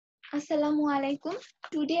Assalamu alaikum.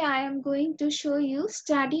 Today I am going to show you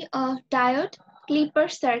study of diode clipper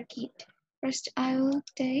circuit. First I will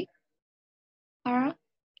take our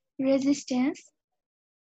resistance.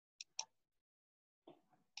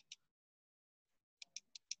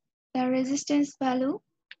 The resistance value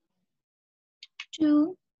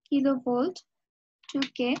 2 kilovolt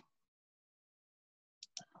 2K.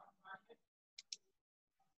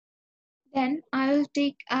 Then I will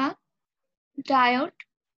take a diode.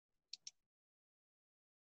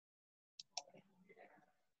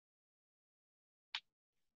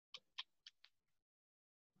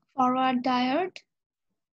 Forward diode.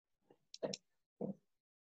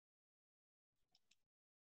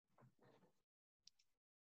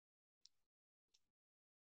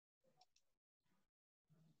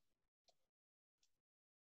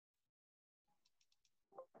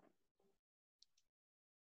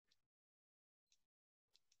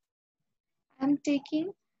 I am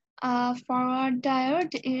taking a forward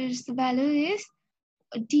diode. Its value is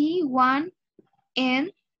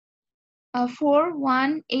D1N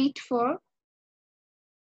 4184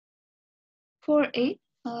 48.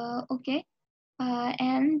 Okay.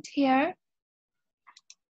 And here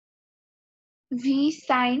V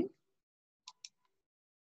sign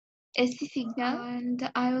AC signal, and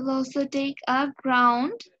I will also take a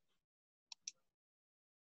ground.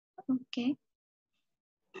 Okay,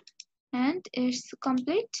 and it's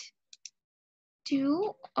complete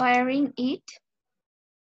to wiring it.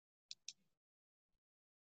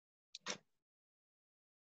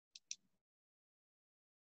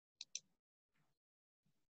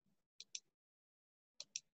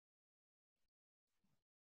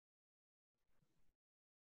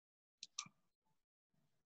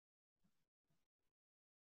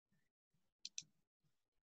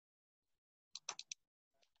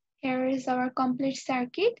 Here is our complete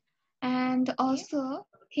circuit, and also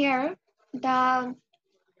here the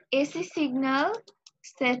AC signal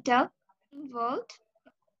setup volt.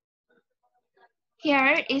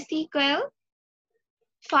 Here AC coil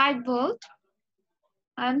 5 volt.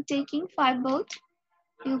 I'm taking 5 volt.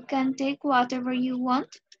 You can take whatever you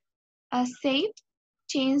want. Save,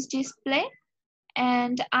 change display,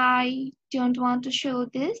 and I don't want to show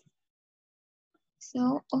this.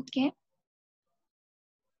 So, okay.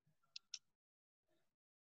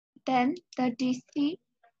 Then the DC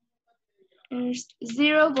is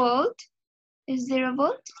 0 volt,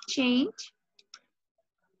 change.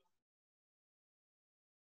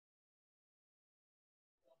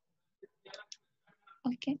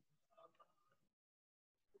 Okay.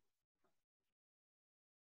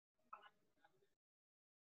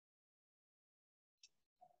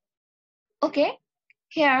 Okay,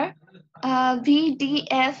 here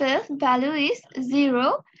VDFF value is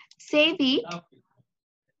 0. Save it.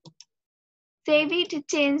 Save it to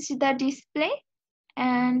change the display,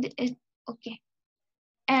 and it okay.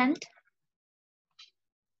 And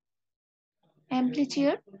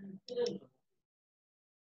amplitude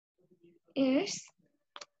is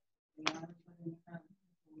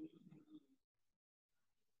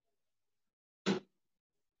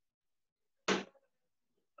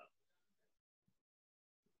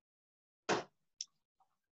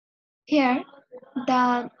here.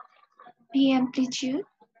 The V amplitude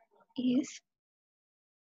is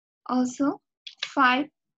also 5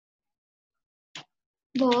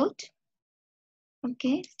 volt.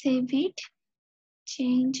 Okay, save it,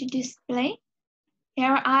 change display.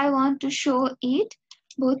 Here I want to show it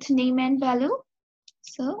both name and value.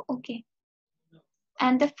 So, okay.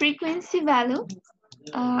 And the frequency value,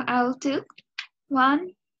 I'll take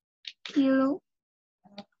 1 kilohertz.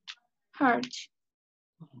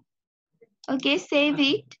 Okay, save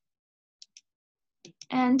it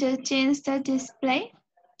and change the display.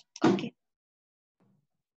 Okay.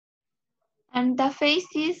 And the phase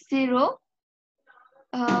is 0.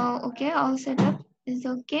 Okay, all setup is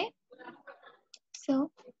okay.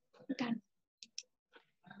 So, done.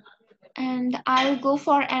 And I'll go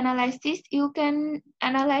for analysis. You can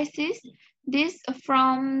analyze this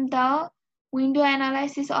from the window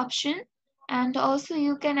analysis option, and also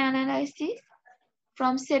you can analyze this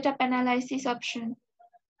from setup analysis option.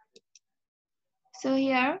 So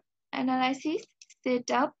here, analysis,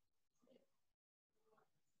 setup.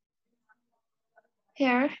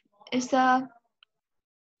 Here is a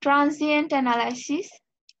transient analysis.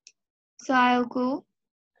 So I'll go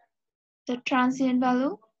the transient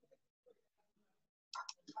value.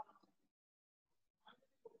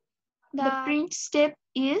 The print step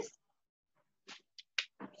is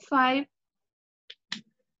 5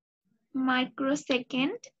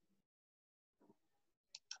 microsecond.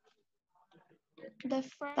 The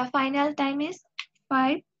final time is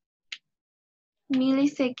 5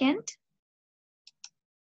 millisecond.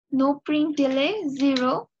 No print delay,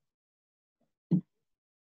 0.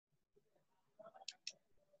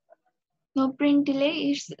 No print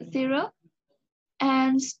delay is 0.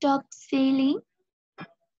 And stop sailing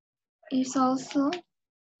is also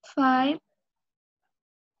 5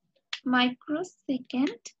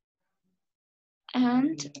 microsecond.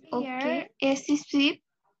 And okay, AC sweep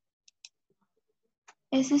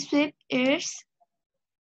is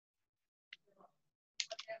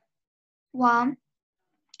 1.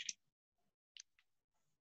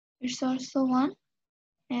 It's also 1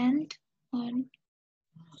 and 1.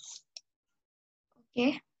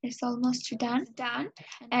 Okay, it's almost done.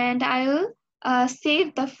 And I will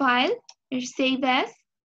save the file. It's save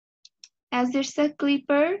as it's a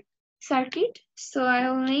clipper circuit. So I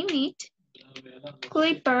will name it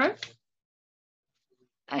clipper.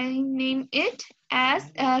 I name it as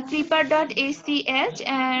clipper.ach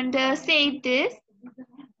and save this.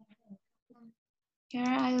 Here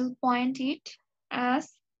I will point it as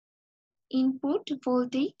input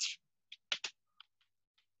voltage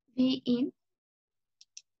V in.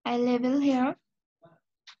 I label here,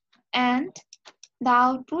 and the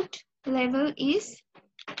output level is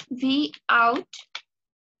V out.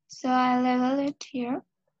 So I label it here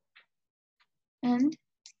and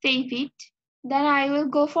save it. Then I will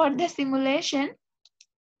go for the simulation.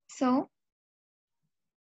 So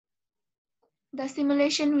the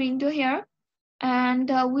simulation window here, and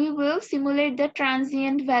we will simulate the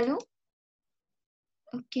transient value.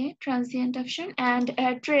 Okay, transient option, and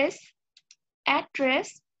address.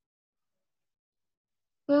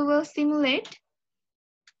 We will simulate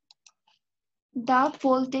the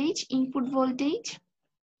voltage, input voltage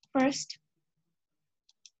first.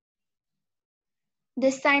 The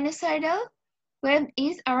sinusoidal wave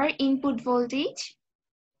is our input voltage,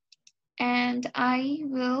 and I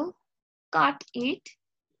will cut it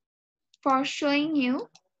for showing you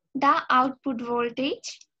the output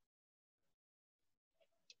voltage.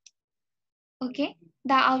 Okay,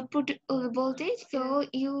 the output voltage, so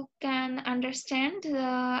you can understand,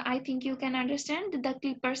 I think you can understand the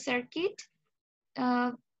clipper circuit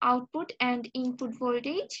output and input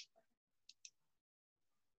voltage.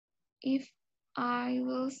 If I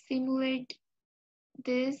will simulate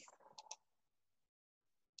this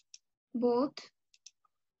both,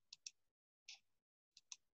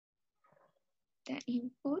 the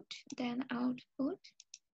input then output,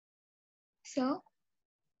 so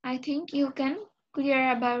I think you can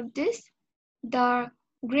clear about this. The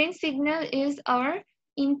green signal is our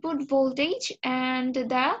input voltage and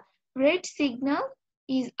the red signal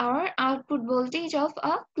is our output voltage of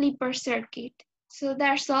a clipper circuit. So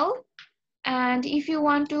that's all. And if you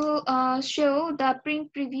want to show the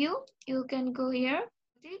print preview, you can go here.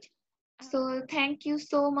 So thank you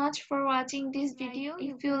so much for watching this video.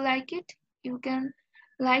 If you like it, you can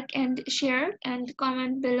like and share and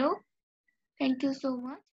comment below. Thank you so much.